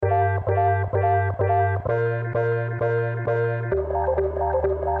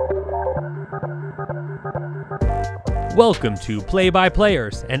Welcome to Play by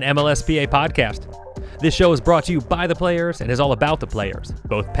Players, an MLSPA podcast. This show is brought to you by the players and is all about the players,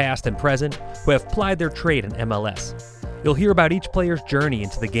 both past and present, who have plied their trade in MLS. You'll hear about each player's journey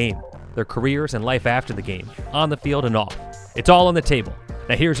into the game, their careers and life after the game, on the field and off. It's all on the table.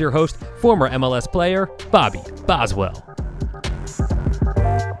 Now here's your host, former MLS player, Bobby Boswell.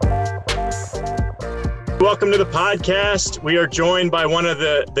 Welcome to the podcast. We are joined by one of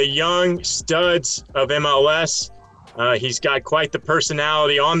the young studs of MLS. He's got quite the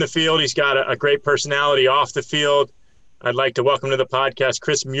personality on the field. He's got a great personality off the field. I'd like to welcome to the podcast,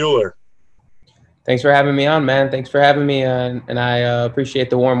 Chris Mueller. Thanks for having me on, man. Thanks for having me, and I appreciate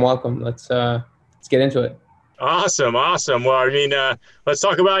the warm welcome. Let's get into it. Awesome. Well, I mean, let's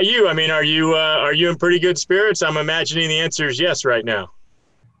talk about you. I mean, are you in pretty good spirits? I'm imagining the answer is yes right now.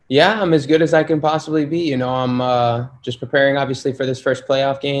 Yeah, I'm as good as I can possibly be. You know, I'm just preparing, obviously, for this first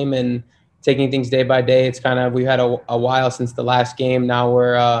playoff game and taking things day by day. It's kind of, we've had a while since the last game. Now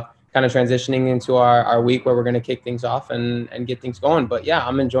we're kind of transitioning into our week where we're going to kick things off and get things going. But yeah,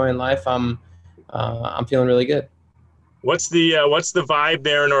 I'm enjoying life. I'm feeling really good. What's the vibe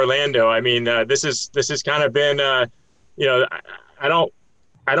there in Orlando? I mean, this has kind of been, you know, I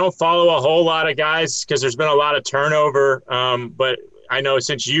don't follow a whole lot of guys because there's been a lot of turnover. But I know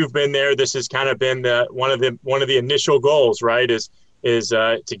since you've been there, this has kind of been one of the initial goals, right? Is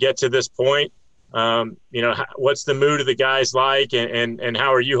to get to this point. You know, what's the mood of the guys like, and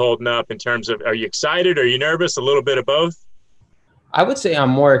how are you holding up in terms of, are you excited? Are you nervous? A little bit of both? I would say I'm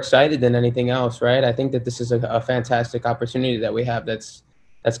more excited than anything else, right? I think that this is a fantastic opportunity that we have that's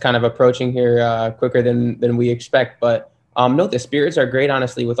kind of approaching here quicker than we expect. But no, the spirits are great,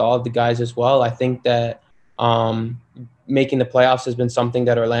 honestly, with all of the guys as well. I think that making the playoffs has been something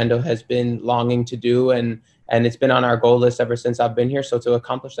that Orlando has been longing to do, and it's been on our goal list ever since I've been here. So to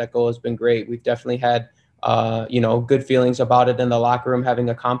accomplish that goal has been great. We've definitely had, good feelings about it in the locker room, having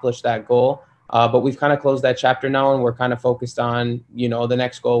accomplished that goal. But we've kind of closed that chapter now, and we're kind of focused on, the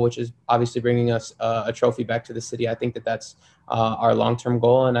next goal, which is obviously bringing us a trophy back to the city. I think that that's our long-term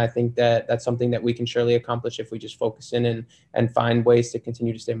goal, and I think that that's something that we can surely accomplish if we just focus in and find ways to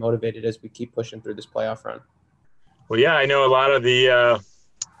continue to stay motivated as we keep pushing through this playoff run. Well, yeah, I know a lot of the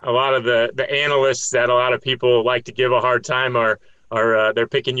analysts that a lot of people like to give a hard time are they're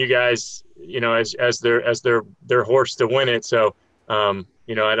picking you guys, as their horse to win it. So, I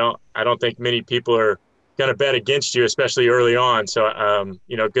don't think many people are going to bet against you, especially early on. So,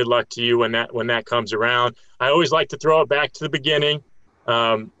 good luck to you when that comes around. I always like to throw it back to the beginning.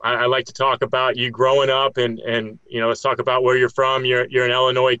 I like to talk about you growing up and let's talk about where you're from. You're an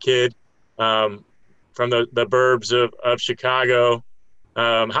Illinois kid, from the burbs of Chicago.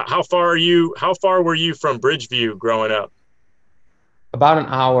 How far were you from Bridgeview growing up? About an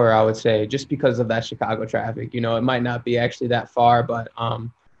hour, I would say, just because of that Chicago traffic. It might not be actually that far, but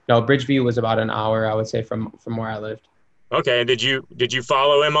Bridgeview was about an hour, I would say, from where I lived. Okay, and did you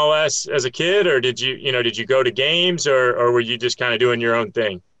follow MLS as a kid, or did you go to games, or were you just kind of doing your own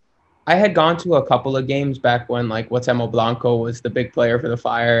thing? I had gone to a couple of games back when, like, Cuauhtemoc Blanco was the big player for the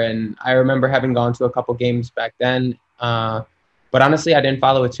Fire, and I remember having gone to a couple games back then. But honestly, I didn't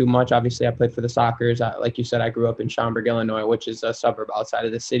follow it too much. Obviously, I played for the Sockers. Like you said, I grew up in Schaumburg, Illinois, which is a suburb outside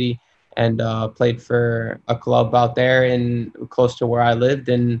of the city, and played for a club out there and close to where I lived,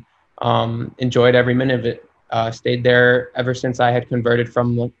 and enjoyed every minute of it. Stayed there ever since I had converted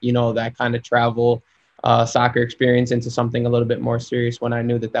from, that kind of travel soccer experience into something a little bit more serious when I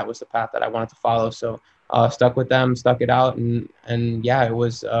knew that was the path that I wanted to follow. So stuck with them, stuck it out, and yeah, it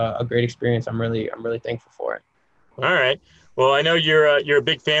was a great experience. I'm really thankful for it. All right. Well, I know you're a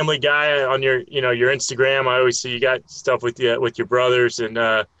big family guy on your Instagram. I always see you got stuff with your brothers, and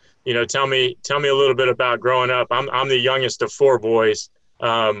tell me a little bit about growing up. I'm the youngest of four boys.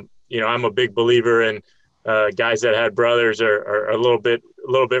 I'm a big believer in guys that had brothers are a little bit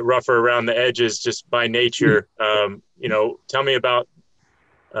rougher around the edges just by nature. Tell me about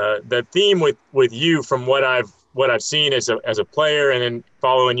the theme with you from what I've seen as a player, and then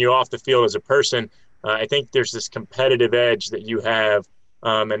following you off the field as a person. I think there's this competitive edge that you have,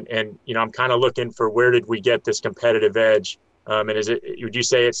 and I'm kind of looking for, where did we get this competitive edge? And would you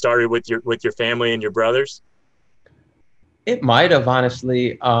say it started with your family and your brothers? It might have,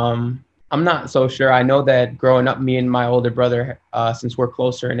 honestly. I'm not so sure. I know that growing up, me and my older brother, since we're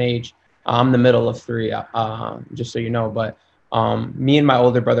closer in age, I'm the middle of three, just so you know. But me and my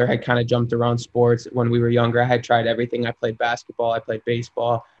older brother had kind of jumped around sports when we were younger. I had tried everything. I played basketball. I played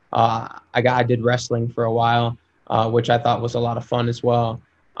baseball. I did wrestling for a while, which I thought was a lot of fun as well.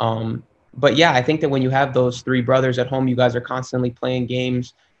 But yeah, I think that when you have those three brothers at home, you guys are constantly playing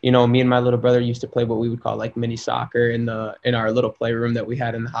games. me and my little brother used to play what we would call like mini soccer in our little playroom that we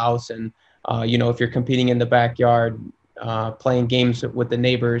had in the house. And, if you're competing in the backyard, playing games with the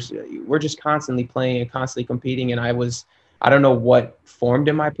neighbors, we're just constantly playing and constantly competing. And I don't know what formed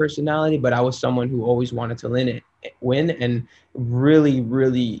in my personality, but I was someone who always wanted to win and really,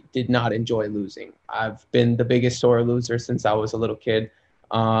 really did not enjoy losing. I've been the biggest sore loser since I was a little kid.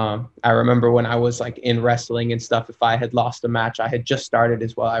 I remember when I was like in wrestling and stuff, if I had lost a match, I had just started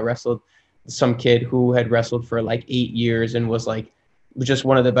as well. I wrestled some kid who had wrestled for like 8 years and was like just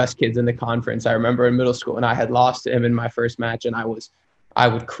one of the best kids in the conference. I remember in middle school, and I had lost to him in my first match, and I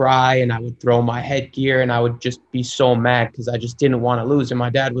would cry and I would throw my headgear and I would just be so mad because I just didn't want to lose. And my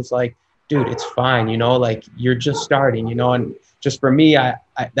dad was like, dude, it's fine, like you're just starting, and just for me,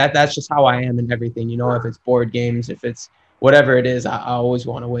 that's just how I am in everything, if it's board games, if it's whatever it is, I always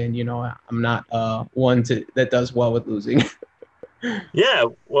want to win. I'm not one that does well with losing. Yeah,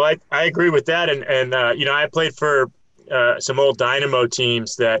 well, I agree with that. And I played for some old Dynamo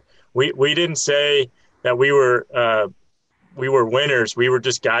teams that we didn't say that we were winners. We were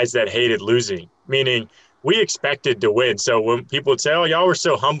just guys that hated losing, meaning we expected to win. So when people would say, oh, y'all were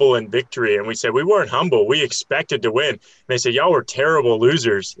so humble in victory, and we said we weren't humble, we expected to win. And they said, y'all were terrible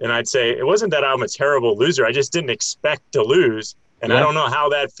losers. And I'd say, it wasn't that I'm a terrible loser. I just didn't expect to lose. And I don't know how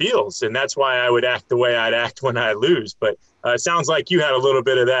that feels. And that's why I would act the way I'd act when I lose. But it sounds like you had a little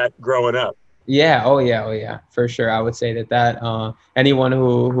bit of that growing up. Yeah. Oh yeah. For sure. I would say that anyone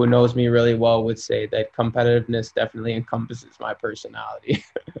who knows me really well would say that competitiveness definitely encompasses my personality.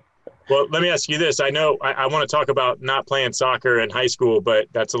 Well, let me ask you this. I know I want to talk about not playing soccer in high school, but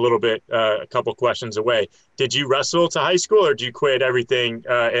that's a little bit a couple questions away. Did you wrestle to high school, or did you quit everything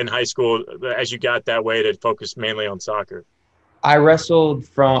in high school as you got that way to focus mainly on soccer? I wrestled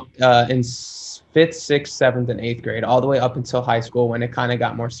from in 5th, 6th, 7th, and 8th grade, all the way up until high school when it kind of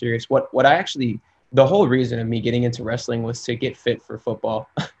got more serious. The whole reason of me getting into wrestling was to get fit for football,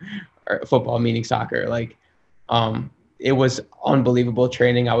 or football meaning soccer. It was unbelievable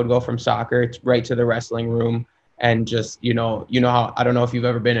training. I would go from soccer right to the wrestling room and just, how, I don't know if you've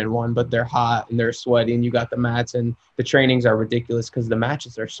ever been in one, but they're hot and they're sweaty and you got the mats, and the trainings are ridiculous because the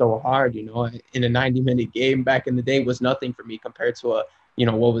matches are so hard. In a 90-minute game back in the day was nothing for me compared to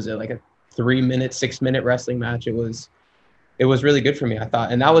what was it, like a 3-minute, 6-minute wrestling match. It was really good for me, I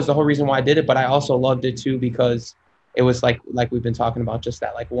thought. And that was the whole reason why I did it. But I also loved it too, because it was like we've been talking about, just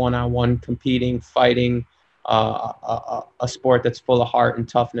that like one-on-one competing, fighting, a sport that's full of heart and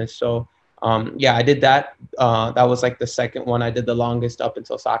toughness. So I did that. That was like the second one. I did the longest up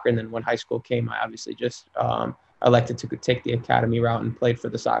until soccer. And then when high school came, I obviously just elected to take the academy route and played for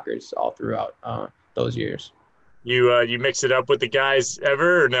the Sockers all throughout those years. You mix it up with the guys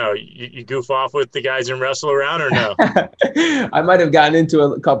ever, or no? You goof off with the guys and wrestle around, or no? I might have gotten into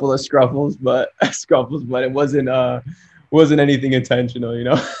a couple of scuffles, but it wasn't anything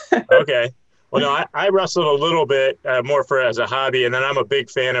intentional, Okay. Well, no, I wrestled a little bit more as a hobby, and then I'm a big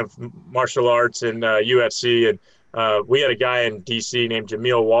fan of martial arts and UFC. And we had a guy in DC named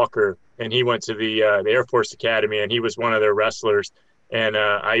Jameel Walker, and he went to the Air Force Academy, and he was one of their wrestlers. And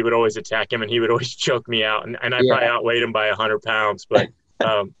I would always attack him, and he would always choke me out. And I probably outweighed him by 100 pounds, but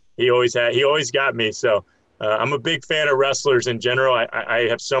he always got me. So I'm a big fan of wrestlers in general. I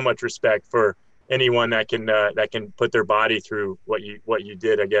have so much respect for anyone that can put their body through what you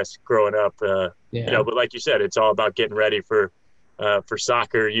did, I guess, growing up. But like you said, it's all about getting ready for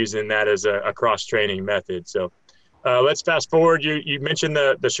soccer, using that as a cross training method. So let's fast forward. You mentioned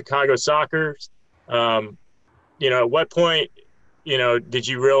the Chicago Sockers. At what point, did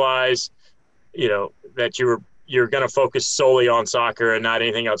you realize, that you're going to focus solely on soccer and not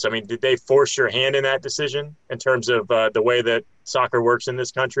anything else? I mean, did they force your hand in that decision in terms of the way that soccer works in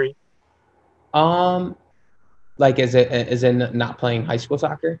this country? Like as in not playing high school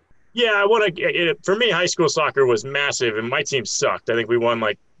soccer? Yeah, for me, high school soccer was massive, and my team sucked. I think we won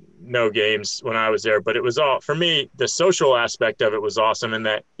like no games when I was there, but it was all, for me, the social aspect of it was awesome. And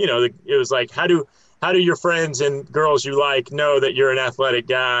that, it was like, how do your friends and girls you like know that you're an athletic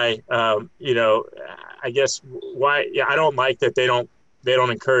guy? I guess why, I don't like that they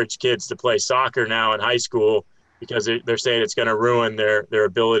don't encourage kids to play soccer now in high school, because they're saying it's going to ruin their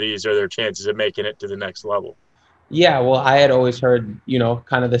abilities or their chances of making it to the next level. Yeah, well, I had always heard,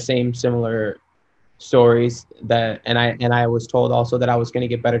 kind of the same similar stories and I was told also that I was going to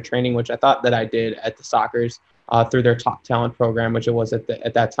get better training, which I thought that I did at the Sockers through their top talent program, which it was at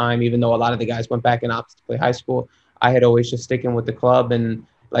that time. Even though a lot of the guys went back and opted to play high school, I had always just sticking with the club, and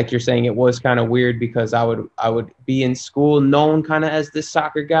like you're saying, it was kind of weird because I would be in school known kind of as this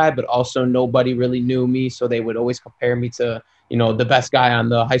soccer guy, but also nobody really knew me. So they would always compare me to, the best guy on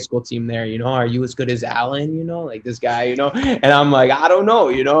the high school team there, are you as good as Allen, like this guy, and I'm like, I don't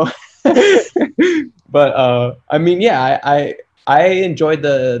know, but I mean, yeah, I enjoyed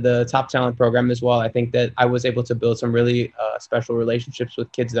the Top Talent program as well. I think that I was able to build some really special relationships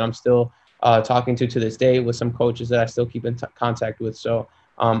with kids that I'm still talking to this day, with some coaches that I still keep in contact with. So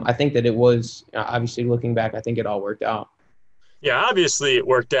I think that it was, obviously looking back, I think it all worked out. Yeah, obviously it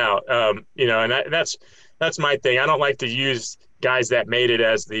worked out. And that's my thing. I don't like to use guys that made it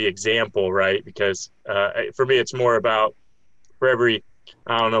as the example, right? Because for me, it's more about for every,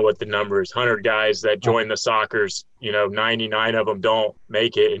 I don't know what the number is, 100 guys that join the Sockers, 99 of them don't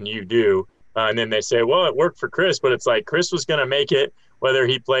make it, and you do. And then they say, well, it worked for Chris, but it's like Chris was going to make it whether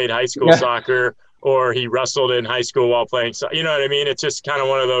he played high school soccer or he wrestled in high school while playing. So, you know what I mean? It's just kind of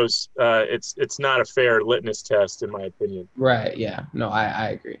one of those, it's not a fair litmus test, in my opinion. Right. Yeah. No, I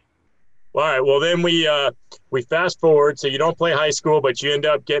agree. All right. Well, then we fast forward. So you don't play high school, but you end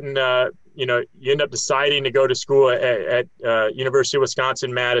up getting, you end up deciding to go to school at University of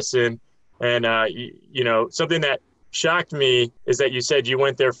Wisconsin-Madison. And, something that shocked me is that you said you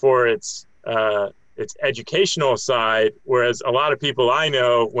went there for its educational side, whereas a lot of people I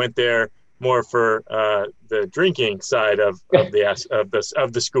know went there more for the drinking side of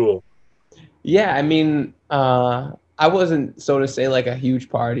the school. Yeah, I mean, I wasn't, so to say, like a huge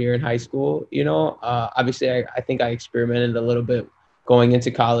partier in high school. Obviously, I think I experimented a little bit going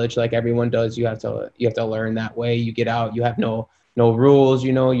into college, like everyone does. You have to learn that way. You get out, you have no rules.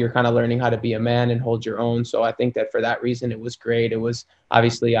 You're kind of learning how to be a man and hold your own. So I think that for that reason, it was great. It was,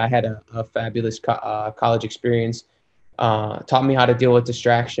 obviously, I had a fabulous college experience. Taught me how to deal with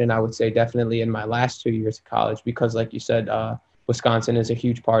distraction, I would say, definitely in my last 2 years of college, because like you said, Wisconsin is a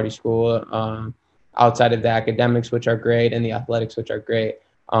huge party school, outside of the academics, which are great, and the athletics, which are great.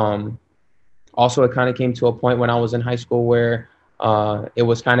 Also, it kind of came to a point when I was in high school where it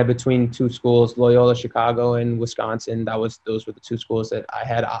was kind of between two schools, Loyola Chicago and Wisconsin. Those were the two schools that I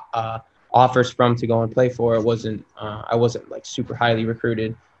had offers from to go and play for. I wasn't like super highly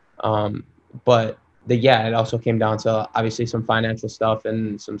recruited, but it also came down to obviously some financial stuff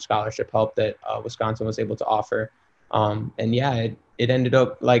and some scholarship help that Wisconsin was able to offer. It ended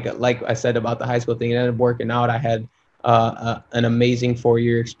up, like I said about the high school thing, it ended up working out. I had an amazing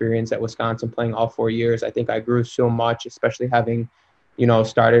 4-year experience at Wisconsin, playing all 4 years. I think I grew so much, especially having,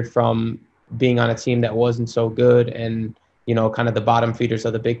 started from being on a team that wasn't so good and, kind of the bottom feeders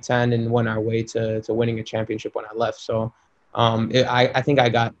of the Big Ten, and went our way to winning a championship when I left. So I think I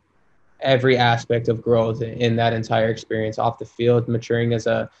got every aspect of growth in that entire experience, off the field, maturing as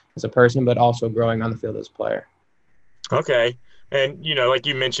a person, but also growing on the field as a player. Okay. And, like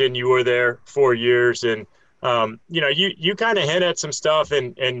you mentioned, you were there 4 years, and, you kind of hint at some stuff,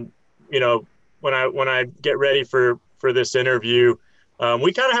 and, when I get ready for this interview,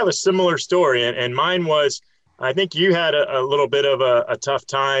 we kind of have a similar story, and mine was, I think you had a little bit of a tough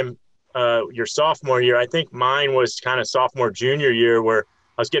time your sophomore year. I think mine was kind of sophomore, junior year, where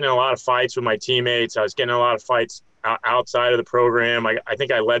I was getting in a lot of fights with my teammates. I was getting in a lot of fights outside of the program. I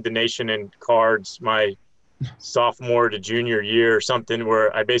think I led the nation in cards my sophomore to junior year or something,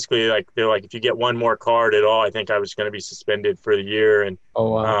 where I basically, they're like, if you get one more card at all, I think I was going to be suspended for the year. And,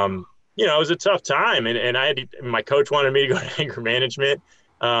 it was a tough time. And my coach wanted me to go to anger management,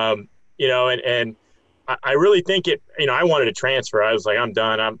 and I really think I wanted to transfer. I was like, I'm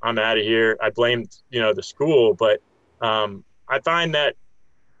done. I'm out of here. I blamed, the school, but I find that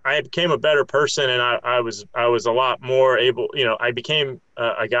I became a better person, and I was a lot more able, I became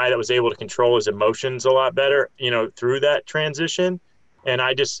a guy that was able to control his emotions a lot better, through that transition. And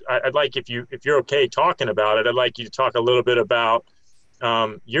I'd like, if you're okay talking about it, I'd like you to talk a little bit about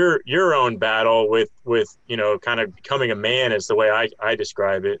your own battle with kind of becoming a man, is the way I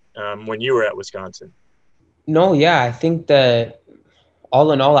describe it, when you were at Wisconsin. No, yeah, I think that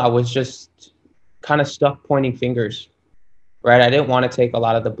all in all, I was just kind of stuck pointing fingers. Right. I didn't want to take a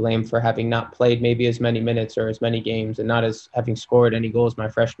lot of the blame for having not played maybe as many minutes or as many games, and not as having scored any goals my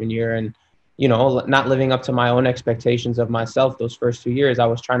freshman year, and, not living up to my own expectations of myself those first 2 years. I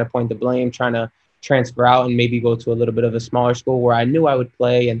was trying to point the blame, trying to transfer out and maybe go to a little bit of a smaller school where I knew I would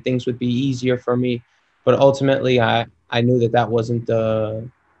play and things would be easier for me. But ultimately, I knew that wasn't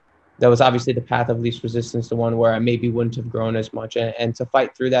that was obviously the path of least resistance, the one where I maybe wouldn't have grown as much. And to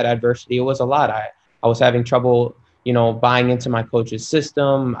fight through that adversity, it was a lot. I was having trouble buying into my coach's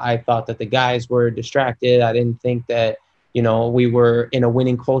system. I thought that the guys were distracted. I didn't think that, we were in a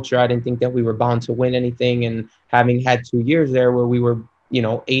winning culture. I didn't think that we were bound to win anything. And having had 2 years there where we were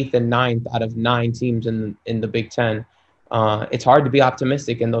eighth and ninth out of 9 teams in the Big Ten. It's hard to be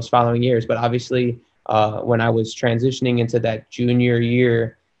optimistic in those following years, but obviously when I was transitioning into that junior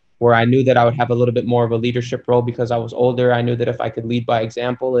year where I knew that I would have a little bit more of a leadership role because I was older, I knew that if I could lead by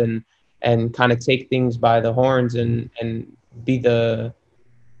example and kind of take things by the horns and be the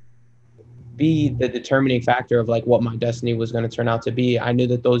determining factor of like what my destiny was going to turn out to be. I knew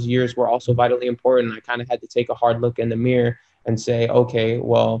that those years were also vitally important. I kind of had to take a hard look in the mirror and say, okay,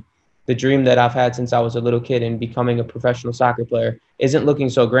 well, the dream that I've had since I was a little kid in becoming a professional soccer player isn't looking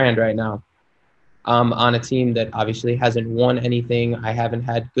so grand right now. I'm on a team that obviously hasn't won anything. I haven't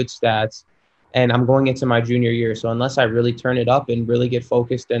had good stats, and I'm going into my junior year. So unless I really turn it up and really get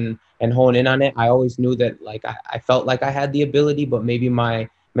focused and hone in on it, I always knew that like I felt like I had the ability, but maybe my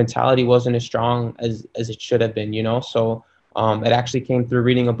mentality wasn't as strong as it should have been, So it actually came through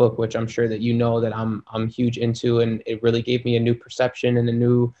reading a book, which I'm sure that that I'm huge into, and it really gave me a new perception and a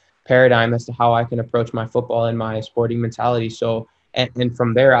new paradigm as to how I can approach my football and my sporting mentality. So and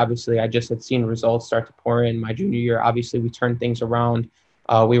from there, obviously, I just had seen results start to pour in my junior year. Obviously, we turned things around.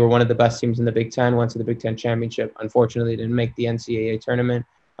 We were one of the best teams in the Big Ten, went to the Big Ten championship. Unfortunately, didn't make the NCAA tournament,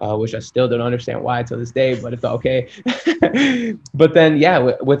 which I still don't understand why to this day, but it's okay. But then, yeah,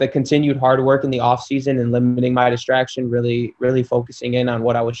 with a continued hard work in the offseason and limiting my distraction, really, really focusing in on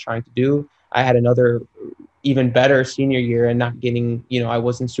what I was trying to do, I had another even better senior year and not getting, I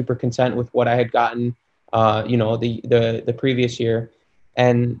wasn't super content with what I had gotten the previous year.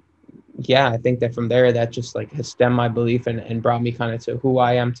 And yeah, I think that from there, that just like has stemmed my belief and brought me kind of to who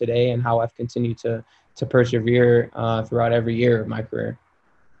I am today and how I've continued to persevere throughout every year of my career.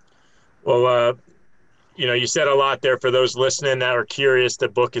 Well, you said a lot there for those listening that are curious. The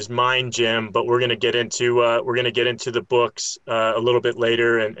book is Mind Gym, but we're going to get into the books a little bit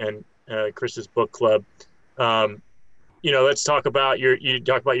later and Chris's book club. Let's talk about you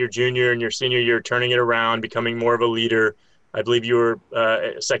talk about your junior and your senior year, turning it around, becoming more of a leader. I believe you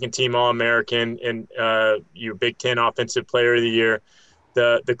were second team All-American and you were Big Ten Offensive Player of the Year.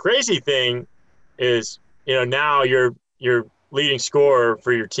 The crazy thing is, now you're leading scorer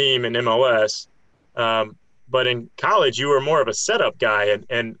for your team in MLS. But in college, you were more of a setup guy,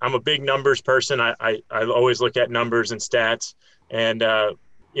 and I'm a big numbers person. I always look at numbers and stats, and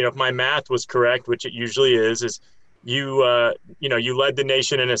if my math was correct, which it usually is you led the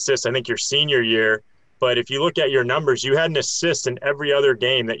nation in assists, I think your senior year. But if you look at your numbers, you had an assist in every other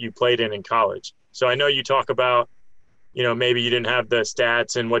game that you played in college. So I know you talk about, maybe you didn't have the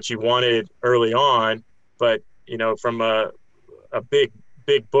stats and what you wanted early on, but, from a big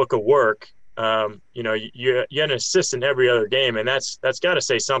book of work, you had an assist in every other game. And that's got to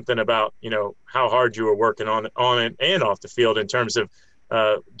say something about, how hard you were working on it and off the field in terms of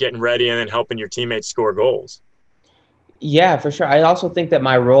getting ready and then helping your teammates score goals. Yeah, for sure. I also think that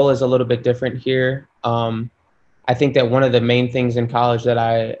my role is a little bit different here. I think that one of the main things in college that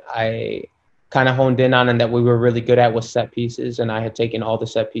I kind of honed in on and that we were really good at was set pieces. And I had taken all the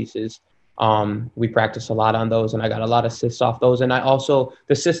set pieces. We practiced a lot on those and I got a lot of assists off those. And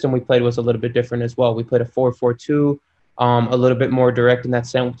the system we played was a little bit different as well. We played a 4-4-2, a little bit more direct in that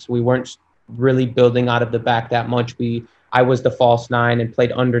sense. We weren't really building out of the back that much. I was the false nine and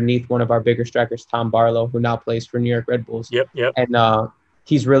played underneath one of our bigger strikers, Tom Barlow, who now plays for New York Red Bulls. Yep. And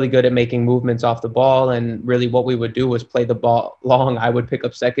he's really good at making movements off the ball. And really what we would do was play the ball long. I would pick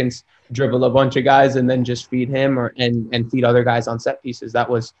up seconds, dribble a bunch of guys, and then just feed him and feed other guys on set pieces. That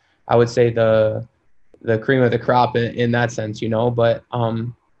was, I would say, the cream of the crop in that sense, But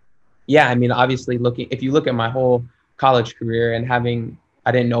yeah, I mean, obviously if you look at my whole college career and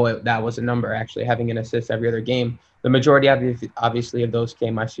I didn't know that was a number, actually having an assist every other game. The majority obviously of those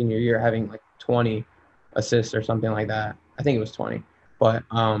came my senior year, having like 20 assists or something like that. I think it was 20, but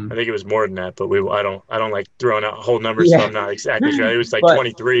I think it was more than that. But I don't like throwing out whole numbers, so I'm not exactly sure. It was like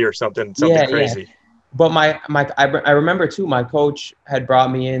 23 or something crazy. Yeah. But I remember too, my coach had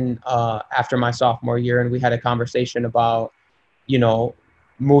brought me in after my sophomore year, and we had a conversation about,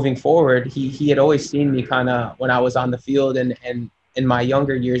 moving forward. He had always seen me kind of when I was on the field and in my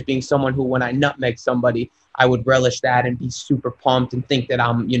younger years being someone who, when I nutmeg somebody, I would relish that and be super pumped and think that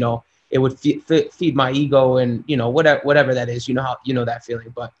I'm, it would feed my ego and, whatever that is, how, that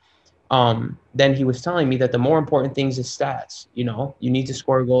feeling. But then he was telling me that the more important things is stats. You need to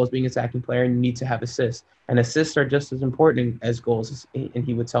score goals being an attacking player, and you need to have assists. And assists are just as important as goals. And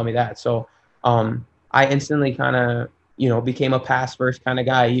he would tell me that. So I instantly kind of, became a pass first kind of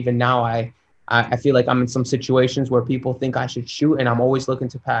guy. Even now, I feel like I'm in some situations where people think I should shoot, and I'm always looking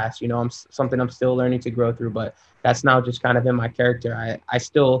to pass. I'm still learning to grow through, but that's now just kind of in my character. I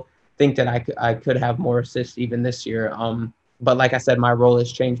still think that I could have more assists even this year. but like I said, my role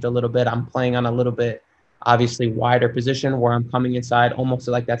has changed a little bit. I'm playing on a little bit, obviously, wider position where I'm coming inside almost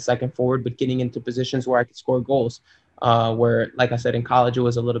like that second forward, but getting into positions where I could score goals. Where, like I said, in college, it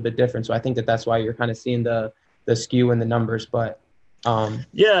was a little bit different. So I think that that's why you're kind of seeing the skew in the numbers. But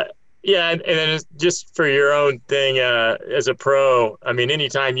Yeah. Yeah. And then it's just for your own thing, as a pro, I mean,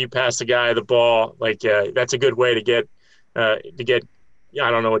 anytime you pass a guy the ball, like, that's a good way to get, I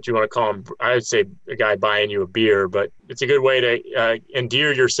don't know what you want to call him. I would say a guy buying you a beer, but it's a good way to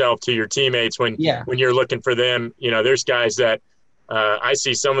endear yourself to your teammates when you're looking for them. You know, there's guys that I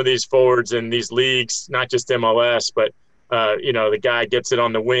see some of these forwards in these leagues, not just MLS, but you know, the guy gets it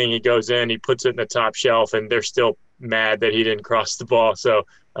on the wing, he goes in, he puts it in the top shelf, and they're still mad that he didn't cross the ball. So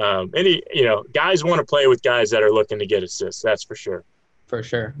guys want to play with guys that are looking to get assists. That's for sure. For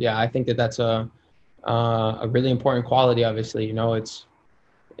sure. Yeah, I think that that's a really important quality. Obviously, you know, it's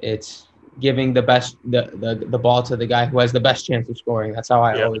giving the best the ball to the guy who has the best chance of scoring. That's how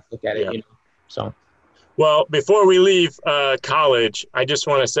I always look at it. You know, so. Well, before we leave college, I just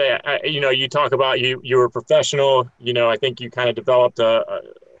want to say, you talk about you were a professional. You know, I think you kind of developed a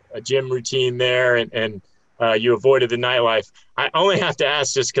gym routine there, and you avoided the nightlife. I only have to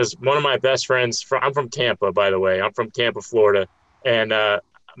ask just because one of my best friends, I'm from Tampa, by the way. I'm from Tampa, Florida, and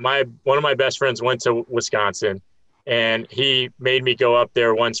one of my best friends went to Wisconsin, and he made me go up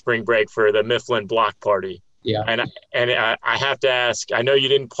there one spring break for the Mifflin Block Party. Yeah. And I have to ask, I know you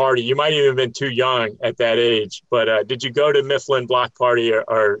didn't party. You might even have been too young at that age, but did you go to Mifflin Block Party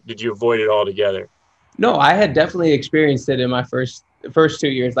or did you avoid it altogether? No, I had definitely experienced it in my first 2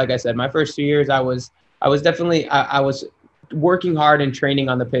 years. Like I said, my first 2 years, I was definitely, I was working hard and training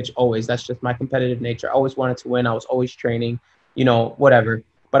on the pitch always. That's just my competitive nature. I always wanted to win. I was always training, you know, whatever.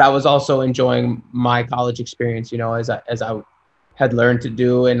 But I was also enjoying my college experience, you know, as I had learned to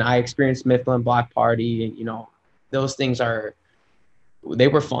do. And I experienced Mifflin Block Party, and, you know, those things they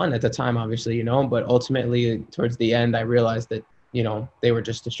were fun at the time, obviously, you know, but ultimately towards the end, I realized that, you know, they were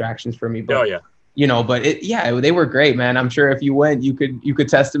just distractions for me. But, you know, but they were great, man. I'm sure if you went, you could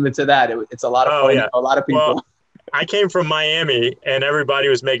testament to that. It's a lot of fun. A lot of people. Well, I came from Miami, and everybody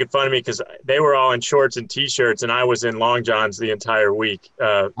was making fun of me because they were all in shorts and T-shirts, and I was in long johns the entire week.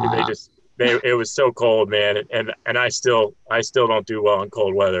 It was so cold, man, and I still don't do well in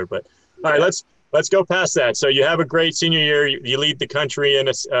cold weather. But all right, let's go past that. So you have a great senior year. You lead the country in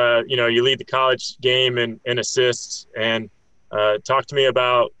you lead the college game in assists. And talk to me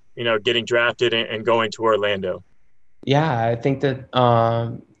about getting drafted and going to Orlando. Yeah, I think that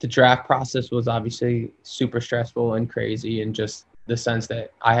the draft process was obviously super stressful and crazy, and just the sense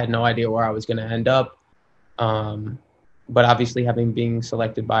that I had no idea where I was going to end up. But obviously, being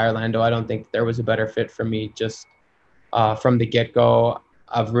selected by Orlando, I don't think there was a better fit for me. Just from the get-go,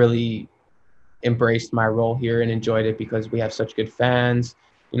 I've really embraced my role here and enjoyed it because we have such good fans,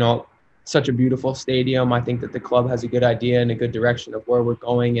 you know, such a beautiful stadium. I think that the club has a good idea and a good direction of where we're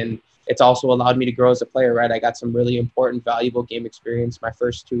going. And it's also allowed me to grow as a player, right? I got some really important, valuable game experience my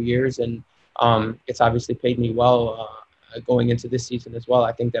first 2 years. And it's obviously paid me well going into this season as well.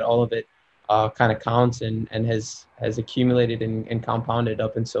 I think that all of it kind of counts and has accumulated and compounded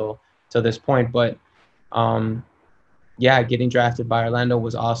up until this point. But getting drafted by Orlando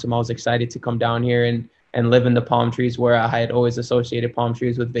was awesome. I was excited to come down here and live in the palm trees, where I had always associated palm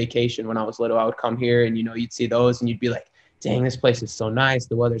trees with vacation. When I was little, I would come here and, you'd see those and you'd be like, dang, this place is so nice.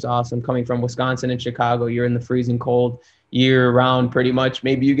 The weather's awesome. Coming from Wisconsin and Chicago, you're in the freezing cold year round pretty much.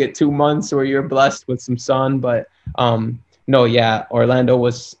 Maybe you get 2 months where you're blessed with some sun, but Orlando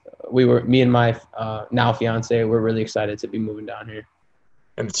was, me and my now fiance, we're really excited to be moving down here.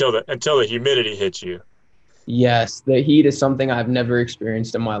 Until the humidity hits you. Yes, the heat is something I've never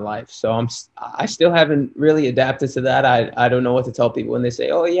experienced in my life. So I still haven't really adapted to that. I don't know what to tell people when they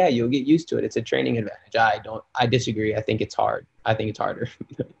say, oh yeah, you'll get used to it. It's a training advantage. I disagree. I think it's hard. I think it's harder.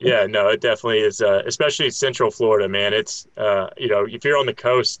 Yeah, no, it definitely is. Especially Central Florida, man. It's, if you're on the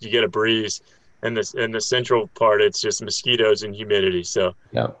coast, you get a breeze. In the central part, it's just mosquitoes and humidity. So,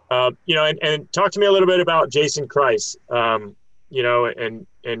 and talk to me a little bit about Jason Kreis, and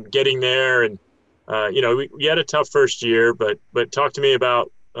getting there. And, we had a tough first year, but talk to me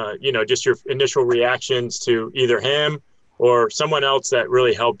about, just your initial reactions to either him or someone else that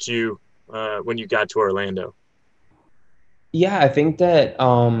really helped you when you got to Orlando. Yeah, I think that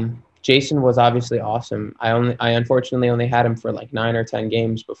Jason was obviously awesome. I unfortunately only had him for like 9 or 10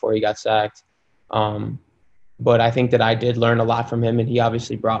 games before he got sacked. But I think that I did learn a lot from him, and he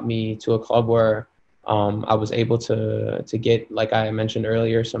obviously brought me to a club where I was able to get, like I mentioned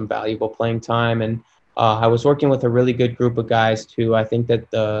earlier, some valuable playing time. And I was working with a really good group of guys too. I think that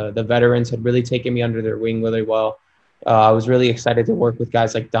the veterans had really taken me under their wing really well. I was really excited to work with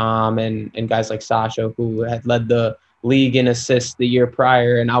guys like Dom and guys like Sasha, who had led the league in assists the year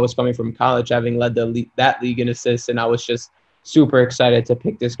prior. And I was coming from college having led that league in assists. And I was just super excited to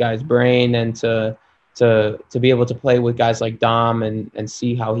pick this guy's brain and to be able to play with guys like Dom and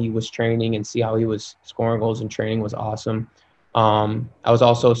see how he was training and see how he was scoring goals in training was awesome. I was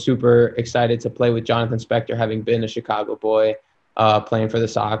also super excited to play with Jonathan Spector, having been a Chicago boy, playing for the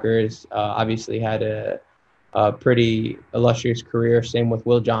Sockers. Obviously had a pretty illustrious career. Same with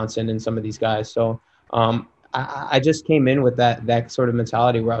Will Johnson and some of these guys. So I just came in with that sort of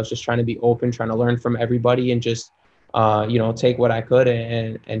mentality where I was just trying to be open, trying to learn from everybody, and just take what I could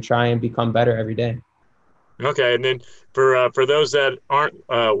and try and become better every day. Okay, and then for those that aren't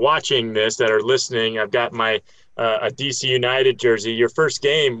watching this, that are listening, I've got my a DC United jersey. Your first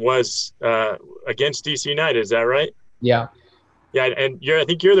game was against DC United, is that right? Yeah. Yeah, and I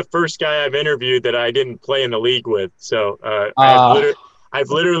think you're the first guy I've interviewed that I didn't play in the league with. So I've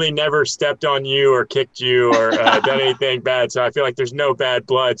literally never stepped on you or kicked you or done anything bad. So I feel like there's no bad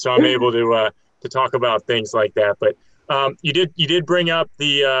blood. So I'm able to talk about things like that. But you did bring up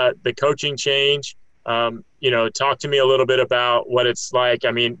the coaching change. Talk to me a little bit about what it's like.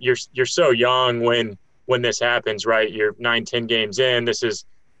 I mean, you're so young when this happens, right? You're 9-10 games in. This is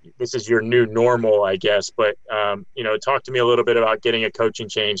your new normal, I guess. But talk to me a little bit about getting a coaching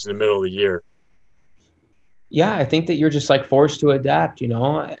change in the middle of the year. Yeah, I think that you're just like forced to adapt.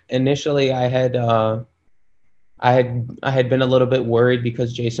 Initially, I had been a little bit worried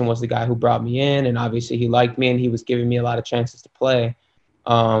because Jason was the guy who brought me in, and obviously he liked me and he was giving me a lot of chances to play.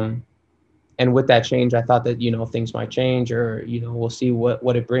 And with that change, I thought that, things might change, or, we'll see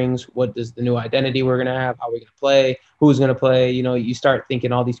what it brings. What does the new identity we're going to have? How are we going to play? Who's going to play? You start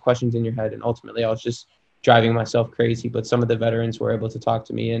thinking all these questions in your head. And ultimately, I was just driving myself crazy. But some of the veterans were able to talk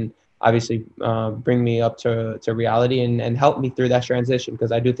to me and obviously bring me up to reality and help me through that transition.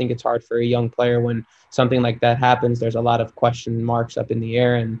 Because I do think it's hard for a young player when something like that happens. There's a lot of question marks up in the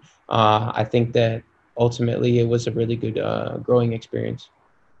air. And I think that ultimately it was a really good growing experience.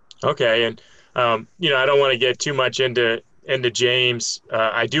 Okay, and I don't want to get too much into James.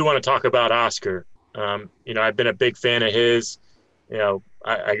 I do want to talk about Oscar. I've been a big fan of his.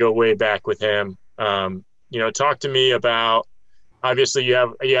 I go way back with him. Talk to me about. Obviously, you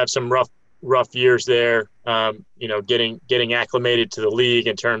have some rough years there. Getting acclimated to the league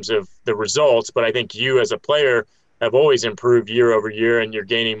in terms of the results, but I think you as a player have always improved year over year, and you're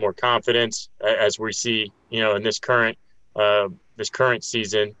gaining more confidence as we see. In this current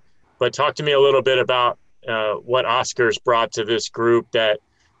season. But talk to me a little bit about what Oscar's brought to this group that,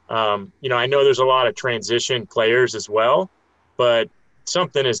 I know there's a lot of transition players as well, but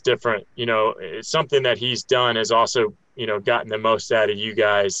something is different. It's something that he's done has also, gotten the most out of you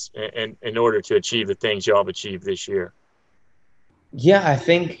guys in order to achieve the things y'all have achieved this year. Yeah,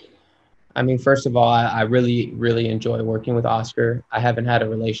 first of all, I really, really enjoy working with Oscar. I haven't had a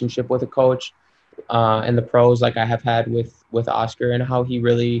relationship with a coach in the pros like I have had with Oscar, and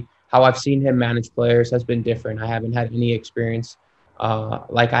how I've seen him manage players has been different. I haven't had any experience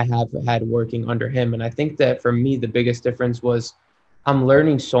like I have had working under him. And I think that for me, the biggest difference was I'm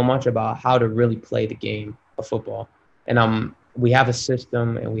learning so much about how to really play the game of football. And we have a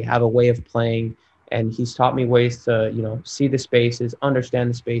system and we have a way of playing. And he's taught me ways to, see the spaces, understand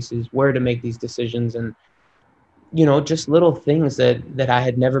the spaces, where to make these decisions, and just little things that I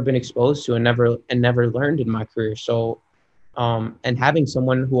had never been exposed to and never learned in my career. So and having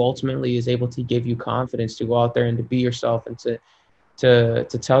someone who ultimately is able to give you confidence to go out there and to be yourself and to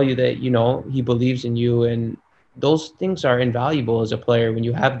tell you that, he believes in you. And those things are invaluable as a player. When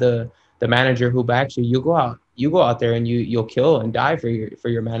you have the manager who backs you, you go out there and you'll kill and die for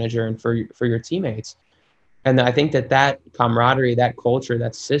your manager and for your teammates. And I think that camaraderie, that culture,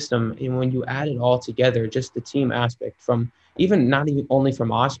 that system, and when you add it all together, just the team aspect from not even only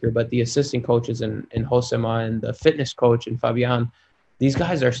from Oscar, but the assistant coaches and Josema and the fitness coach and Fabian, these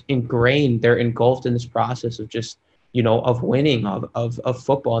guys are ingrained. They're engulfed in this process of just, of winning, of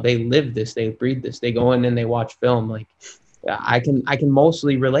football. They live this, they breathe this, they go in and they watch film. Like I can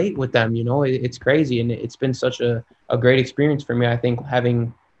mostly relate with them, it's crazy. And it's been such a great experience for me. I think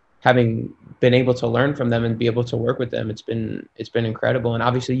having been able to learn from them and be able to work with them, it's been incredible. And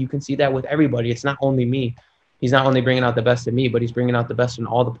obviously you can see that with everybody. It's not only me. He's not only bringing out the best in me, but he's bringing out the best in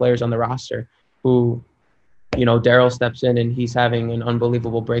all the players on the roster who, Daryl steps in and he's having an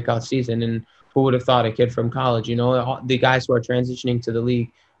unbelievable breakout season. And who would have thought a kid from college, the guys who are transitioning to the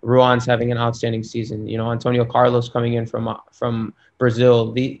league, Ruan's having an outstanding season, Antonio Carlos coming in from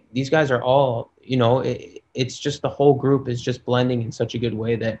Brazil. These guys are all, it's just the whole group is just blending in such a good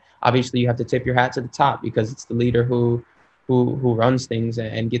way that obviously you have to tip your hat to the top because it's the leader who runs things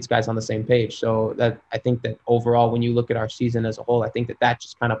and gets guys on the same page. So that I think that overall, when you look at our season as a whole, I think that that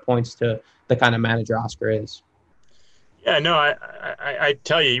just kind of points to the kind of manager Oscar is. Yeah, no, I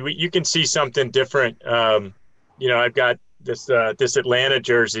tell you, you can see something different. I've got this Atlanta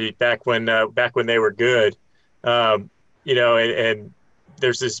jersey back when they were good. And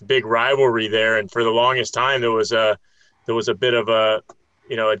there's this big rivalry there, and for the longest time there was a bit of a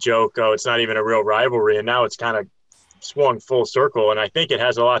joke. Oh, it's not even a real rivalry, and now it's kind of swung full circle. And I think it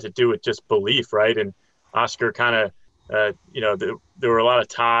has a lot to do with just belief, right? And Oscar kind of there were a lot of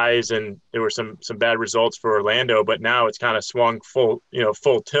ties and there were some bad results for Orlando, but now it's kind of swung full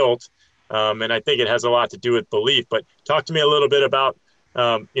tilt. And I think it has a lot to do with belief. But talk to me a little bit about,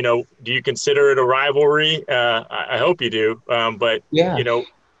 do you consider it a rivalry? I hope you do. But, Yeah.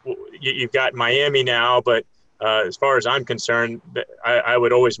 You've got Miami now, but as far as I'm concerned, I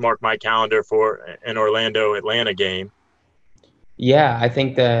would always mark my calendar for an Orlando-Atlanta game. Yeah, I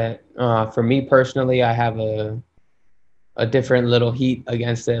think that for me personally, I have a different little heat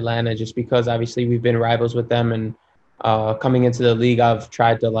against Atlanta just because obviously we've been rivals with them, and coming into the league, I've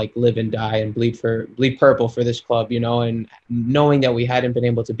tried to like live and die and bleed purple for this club, and knowing that we hadn't been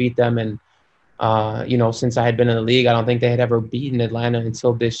able to beat them. And, since I had been in the league, I don't think they had ever beaten Atlanta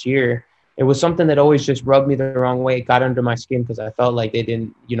until this year. It was something that always just rubbed me the wrong way. It got under my skin because I felt like they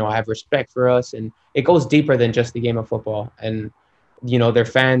didn't, have respect for us. And it goes deeper than just the game of football. And their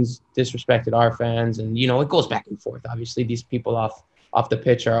fans disrespected our fans, and it goes back and forth. Obviously, these people off the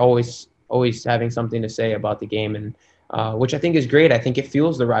pitch are always having something to say about the game, and which I think is great. I think it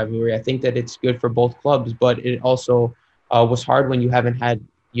fuels the rivalry. I think that it's good for both clubs, but it also was hard when you haven't had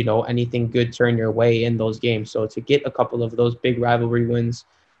anything good turn your way in those games. So to get a couple of those big rivalry wins,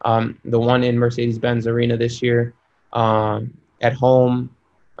 the one in Mercedes-Benz Arena this year, at home,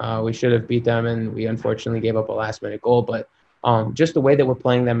 we should have beat them, and we unfortunately gave up a last-minute goal, but just the way that we're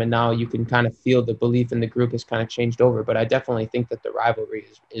playing them, and now you can kind of feel the belief in the group has kind of changed over. But I definitely think that the rivalry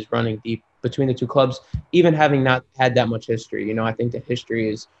is running deep between the two clubs, even having not had that much history. I think that history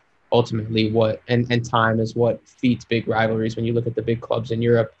is ultimately what, and time is what feeds big rivalries. When you look at the big clubs in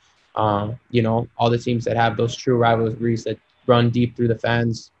Europe, all the teams that have those true rivalries that run deep through the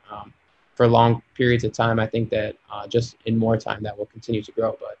fans for long periods of time, I think that just in more time that will continue to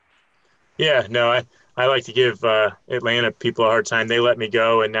grow. But yeah, no, I like to give Atlanta people a hard time. They let me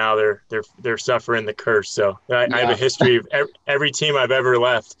go, and now they're suffering the curse. So I have a history of every team I've ever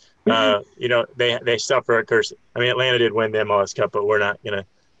left. They suffer a curse. I mean, Atlanta did win the MLS Cup, but we're not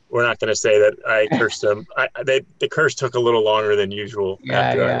gonna say that I cursed them. The curse took a little longer than usual.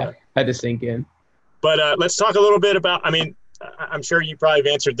 I left. Had to sink in. But let's talk a little bit about. I mean, I'm sure you probably have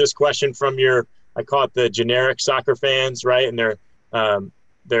answered this question from I call it the generic soccer fans, right? And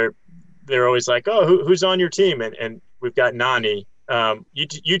they're always like, oh, who's on your team? And we've got Nani.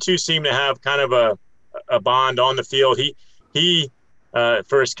 You two seem to have kind of a bond on the field. He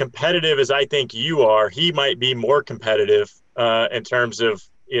for as competitive as I think you are, he might be more competitive in terms of,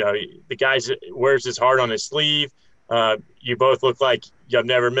 the guy wears his heart on his sleeve. You both look like you've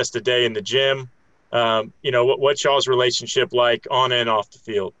never missed a day in the gym. What's y'all's relationship like on and off the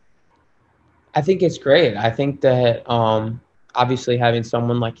field? I think it's great. I think that obviously having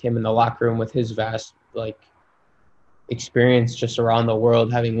someone like him in the locker room with his vast experience just around the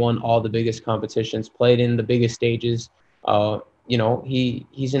world, having won all the biggest competitions, played in the biggest stages,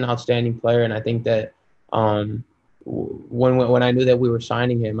 he's an outstanding player. And I think that when I knew that we were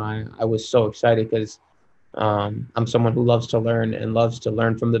signing him, I was so excited because I'm someone who loves to learn and loves to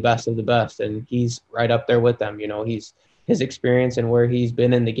learn from the best of the best, and he's right up there with them. His experience and where he's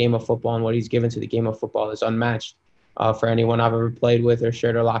been in the game of football and what he's given to the game of football is unmatched for anyone I've ever played with or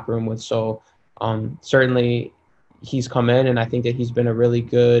shared a locker room with. So certainly he's come in, and I think that he's been a really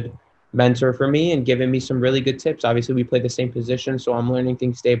good mentor for me and given me some really good tips. Obviously, we play the same position, so I'm learning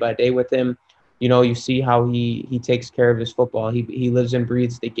things day by day with him. You see how he takes care of his football. He lives and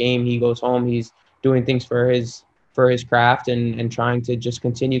breathes the game. He goes home. He's doing things for his craft and trying to just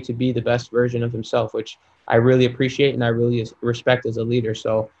continue to be the best version of himself, which I really appreciate and I really respect as a leader.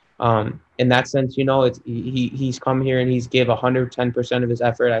 So in that sense, he's come here and he's give 110% of his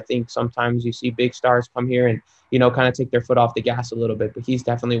effort. I think sometimes you see big stars come here and, kind of take their foot off the gas a little bit, but he's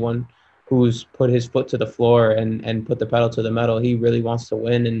definitely one who's put his foot to the floor and put the pedal to the metal. He really wants to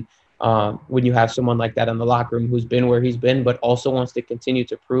win. And when you have someone like that in the locker room who's been where he's been, but also wants to continue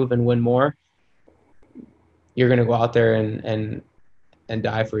to prove and win more, you're going to go out there and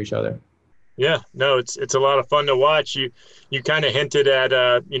die for each other. Yeah, no, it's a lot of fun to watch. You kind of hinted at,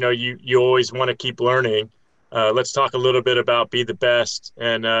 you always want to keep learning. let's talk a little bit about Be the Best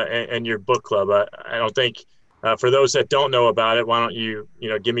and your book club. I don't think for those that don't know about it, why don't you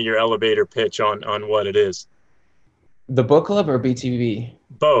give me your elevator pitch on what it is? The book club or BTB?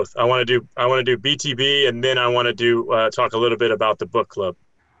 Both. I want to do BTB, and then I want to do talk a little bit about the book club.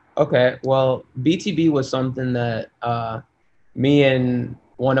 Okay. Well, BTB was something that me and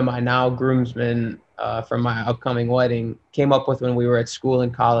one of my now groomsmen from my upcoming wedding came up with when we were at school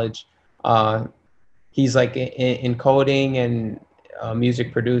and college. He's like in coding and a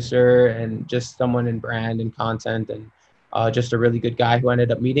music producer and just someone in brand and content and just a really good guy who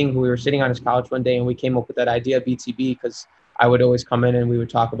ended up meeting. We were sitting on his couch one day and we came up with that idea, BTB, because I would always come in and we would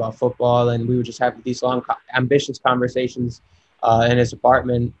talk about football and we would just have these long, ambitious conversations in his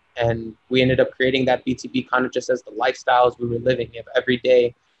apartment. And we ended up creating that BTB kind of just as the lifestyles we were living every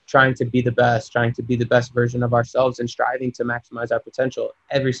day, trying to be the best version of ourselves and striving to maximize our potential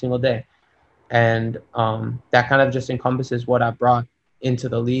every single day. And that kind of just encompasses what I brought into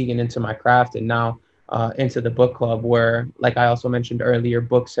the league and into my craft and now into the book club where, like I also mentioned earlier,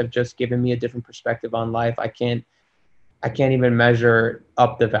 books have just given me a different perspective on life. I can't even measure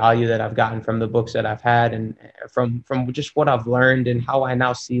up the value that I've gotten from the books that I've had and from just what I've learned and how I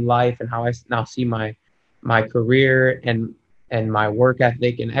now see life and how I now see my career and my work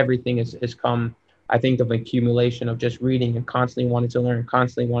ethic and everything has come, I think, of an accumulation of just reading and constantly wanting to learn,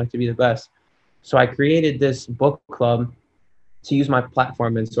 constantly wanting to be the best. So I created this book club to use my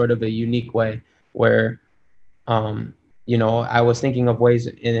platform in sort of a unique way where, I was thinking of ways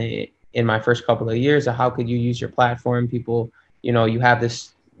in my first couple of years of how could you use your platform. People, you have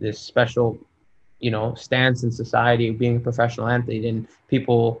this special, stance in society of being a professional athlete and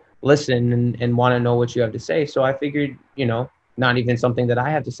people listen and want to know what you have to say. So I figured, not even something that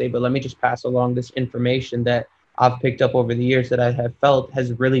I have to say, but let me just pass along this information that I've picked up over the years that I have felt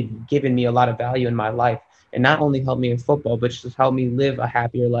has really given me a lot of value in my life and not only helped me in football, but just helped me live a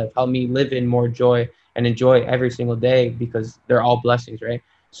happier life, help me live in more joy and enjoy every single day because they're all blessings, right?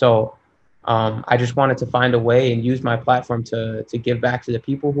 So I just wanted to find a way and use my platform to give back to the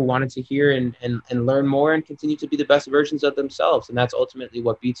people who wanted to hear and learn more and continue to be the best versions of themselves. And that's ultimately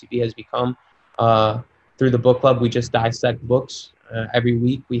what BTB has become. Through the book club, we just dissect books. Every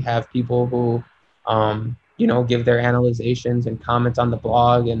week we have people who, give their analyzations and comments on the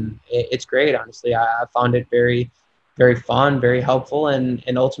blog. And it's great, honestly. I found it very, very fun, very helpful. And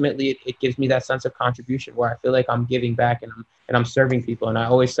ultimately it gives me that sense of contribution where I feel like I'm giving back and I'm serving people. And I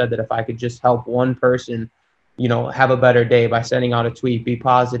always said that if I could just help one person, have a better day by sending out a tweet, be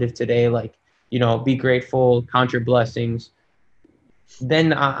positive today, like, be grateful, count your blessings, then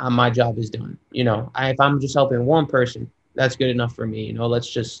my job is done. If I'm just helping one person, that's good enough for me. Let's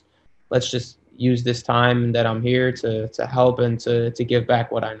just use this time that I'm here to help and to give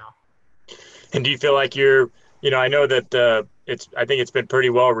back what I know. And do you feel like you're, I know that I think it's been pretty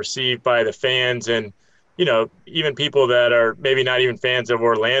well received by the fans and, even people that are maybe not even fans of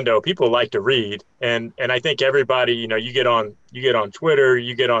Orlando, people like to read. And I think everybody, you get on Twitter,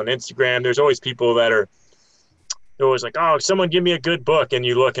 you get on Instagram, there's always people that are always like, oh, someone give me a good book. And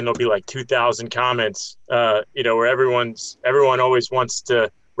you look and there'll be like 2,000 comments, where everyone always wants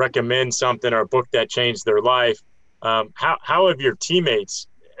to recommend something or a book that changed their life. How have your teammates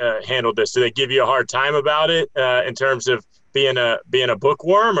handled this? Do they give you a hard time about it in terms of being a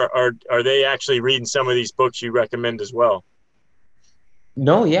bookworm, or are they actually reading some of these books you recommend as well?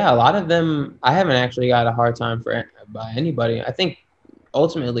 No, yeah, a lot of them I haven't actually got a hard time by anybody. I think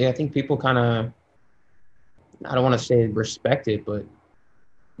ultimately, people kind of, I don't want to say respect it, but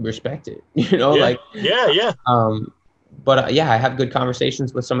respect it, Yeah. But I have good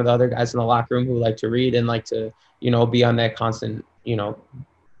conversations with some of the other guys in the locker room who like to read and like to, be on that constant,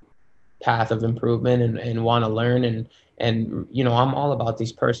 path of improvement and want to learn. And I'm all about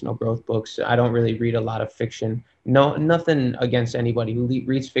these personal growth books. I don't really read a lot of fiction. No, nothing against anybody who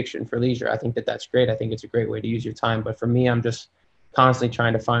reads fiction for leisure. I think that's great. I think it's a great way to use your time. But for me, I'm just constantly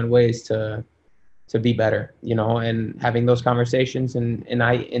trying to find ways to be better, and having those conversations. And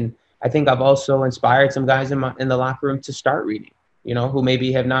I think I've also inspired some guys in the locker room to start reading, who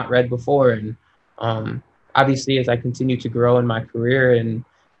maybe have not read before. And obviously, as I continue to grow in my career and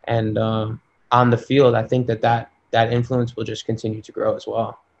on the field, I think that influence will just continue to grow as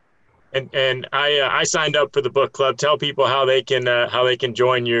well. And I signed up for the book club. Tell people how they can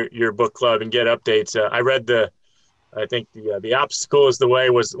join your book club and get updates. I read I think the Obstacle is the Way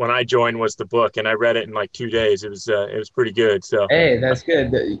was when I joined was the book, and I read it in like 2 days. It was pretty good. So hey, that's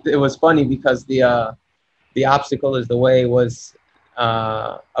good. It was funny because the Obstacle is the Way was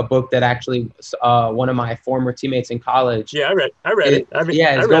a book that actually one of my former teammates in college. Yeah, I read it. I It's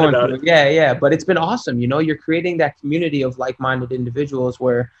read going about through. it. Yeah. But it's been awesome. You're creating that community of like-minded individuals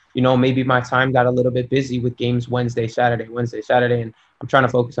where, maybe my time got a little bit busy with games Wednesday, Saturday, and I'm trying to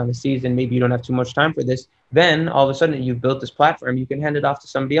focus on the season. Maybe you don't have too much time for this. Then all of a sudden you've built this platform. You can hand it off to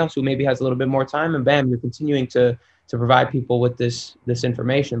somebody else who maybe has a little bit more time, and bam, you're continuing to provide people with this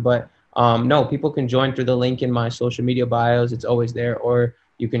information. But no, people can join through the link in my social media bios. It's always there, or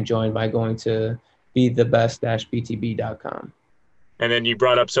you can join by going to bethebest-btb.com. And then you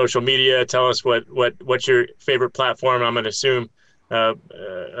brought up social media. Tell us what's your favorite platform. I'm going to assume a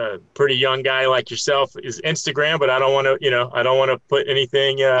pretty young guy like yourself is Instagram, but I don't want to put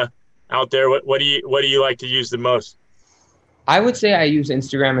anything out there. What do you like to use the most? I would say I use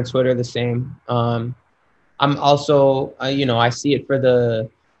Instagram and Twitter the same. I'm also, I see it for the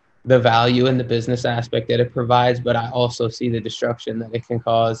value and the business aspect that it provides, but I also see the destruction that it can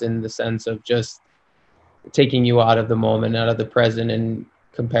cause in the sense of just taking you out of the moment, out of the present, and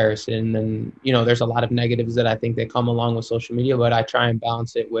comparison. And there's a lot of negatives that I think that come along with social media, but I try and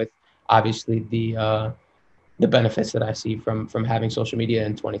balance it with obviously the benefits that I see from having social media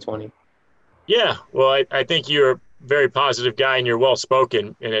in 2020. Yeah, well, I think you're a very positive guy and you're well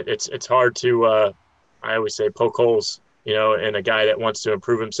spoken, and it's hard to I always say poke holes, in a guy that wants to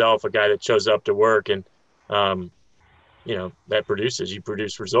improve himself, a guy that shows up to work and that you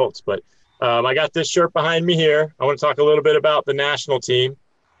produce results. But I got this shirt behind me here. I want to talk a little bit about the national team.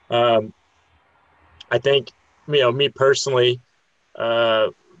 I think, me personally,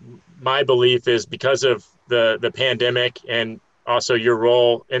 my belief is because of the pandemic and also your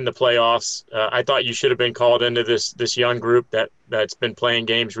role in the playoffs, I thought you should have been called into this young group that's been playing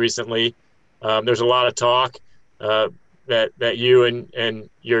games recently. There's a lot of talk that you and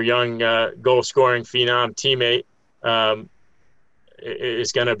your young goal scoring phenom teammate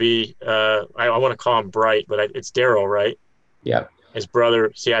is going to be, I want to call him Bright, but it's Daryl, right? Yeah. His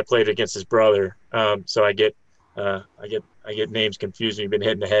brother. See, I played against his brother. So I get names confused. We've been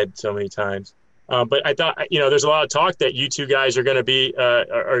hit in the head so many times. But I thought, there's a lot of talk that you two guys are going to be,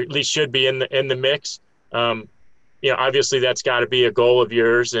 or at least should be in the mix. Obviously that's got to be a goal of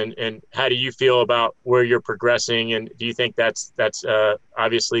yours. And how do you feel about where you're progressing? And do you think that's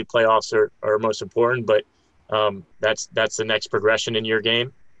obviously playoffs are most important, but that's the next progression in your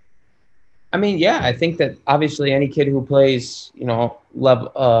game? I mean, yeah, I think that obviously any kid who plays,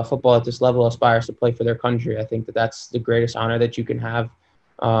 football at this level aspires to play for their country. I think that that's the greatest honor that you can have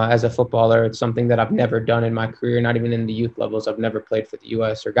as a footballer. It's something that I've never done in my career, not even in the youth levels. I've never played for the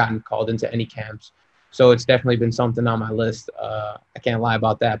U.S. or gotten called into any camps. So it's definitely been something on my list. I can't lie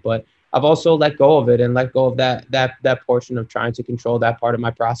about that. But I've also let go of it and let go of that portion of trying to control that part of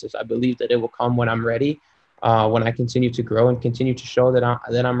my process. I believe that it will come when I'm ready. When I continue to grow and continue to show that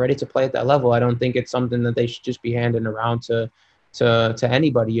I'm ready to play at that level. I don't think it's something that they should just be handing around to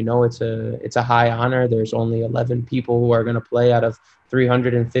anybody. It's a high honor. There's only 11 people who are going to play out of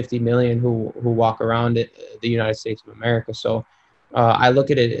 350 million who walk around the United States of America. So I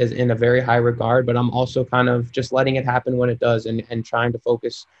look at it as in a very high regard, but I'm also kind of just letting it happen when it does and trying to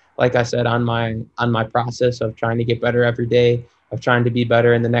focus, like I said, on my process of trying to get better every day, of trying to be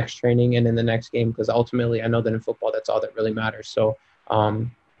better in the next training and in the next game, because ultimately I know that in football, that's all that really matters. So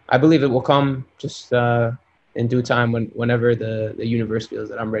I believe it will come just in due time whenever the universe feels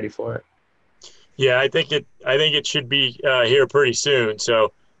that I'm ready for it. Yeah, I think it should be here pretty soon.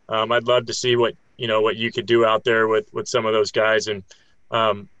 So I'd love to see what you could do out there with some of those guys. And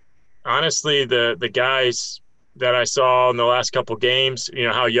honestly, the guys that I saw in the last couple games,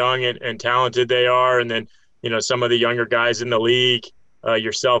 how young and talented they are, and then some of the younger guys in the league,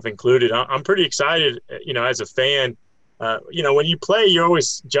 yourself included. I'm pretty excited, as a fan. When you play, you're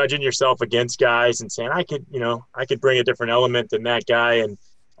always judging yourself against guys and saying, I could bring a different element than that guy. And,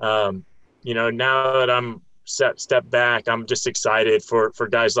 now that I'm step back, I'm just excited for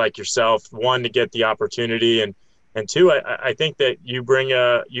guys like yourself, one, to get the opportunity. And two, I think that you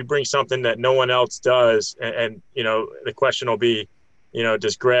bring something that no one else does. And the question will be,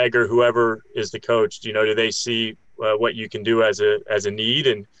 does Greg or whoever is the coach, do they see what you can do as a need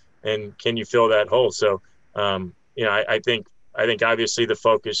and can you fill that hole? So, I think obviously the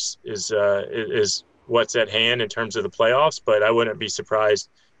focus is what's at hand in terms of the playoffs, but I wouldn't be surprised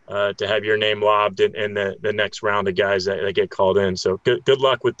to have your name lobbed in the next round of guys that get called in. So good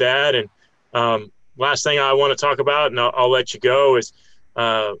luck with that. And last thing I want to talk about, and I'll let you go, is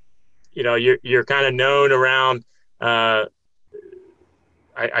you're kind of known around.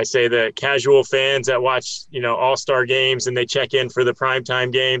 I say the casual fans that watch, all-star games and they check in for the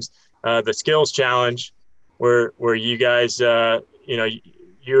primetime games, the skills challenge where you guys,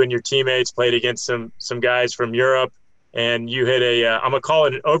 you and your teammates played against some guys from Europe, and you hit I'm gonna call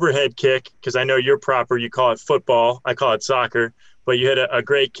it an overhead kick because I know you're proper. You call it football. I call it soccer. But you hit a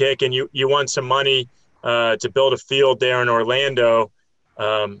great kick, and you won some money to build a field there in Orlando.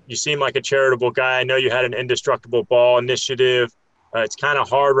 You seem like a charitable guy. I know you had an Indestructible Ball initiative. It's kind of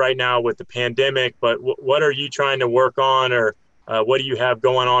hard right now with the pandemic, but what are you trying to work on, or what do you have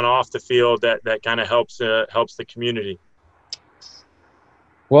going on off the field that kind of helps the community?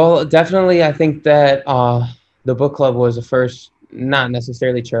 Well, definitely, I think that the book club was the first, not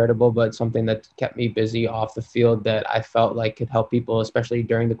necessarily charitable, but something that kept me busy off the field that I felt like could help people, especially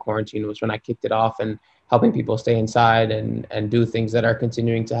during the quarantine, was when I kicked it off, and helping people stay inside and do things that are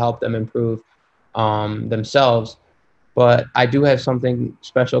continuing to help them improve themselves. But I do have something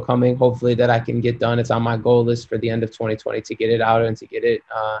special coming, hopefully, that I can get done. It's on my goal list for the end of 2020 to get it out and to get it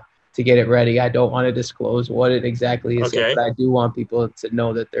ready. I don't want to disclose what it exactly is yet, but I do want people to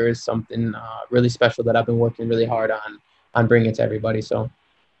know that there is something really special that I've been working really hard on bringing to everybody. So,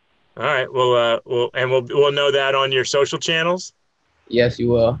 all right, we'll know that on your social channels. Yes, you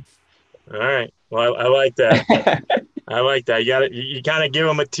will. All right. Well, I like that. I like that. You kind of give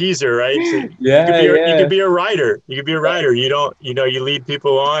them a teaser, right? So you could be a writer. You could be a writer. You lead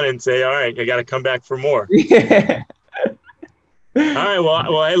people on and say, all right, I got to come back for more. Yeah. All right.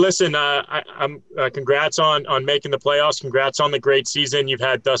 Well, hey, listen, I'm congrats on making the playoffs. Congrats on the great season you've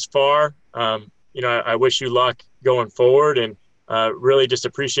had thus far. I wish you luck going forward, and really just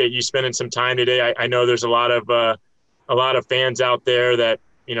appreciate you spending some time today. I know there's a lot of fans out there that,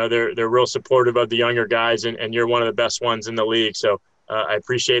 they're real supportive of the younger guys, and you're one of the best ones in the league. So I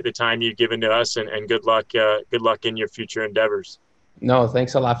appreciate the time you've given to us, and good luck in your future endeavors. No,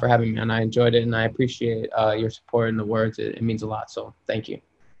 thanks a lot for having me, and I enjoyed it, and I appreciate your support and the words. It means a lot. So thank you.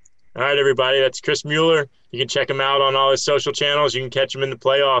 All right, everybody. That's Chris Mueller. You can check him out on all his social channels. You can catch him in the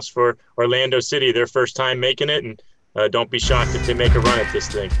playoffs for Orlando City, their first time making it, and don't be shocked if they make a run at this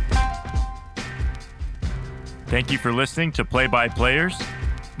thing. Thank you for listening to Play by Players.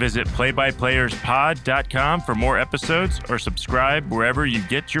 Visit playbyplayerspod.com for more episodes, or subscribe wherever you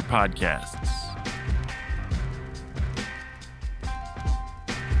get your podcasts.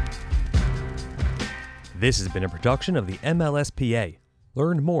 This has been a production of the MLSPA.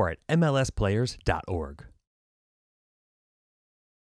 Learn more at mlsplayers.org.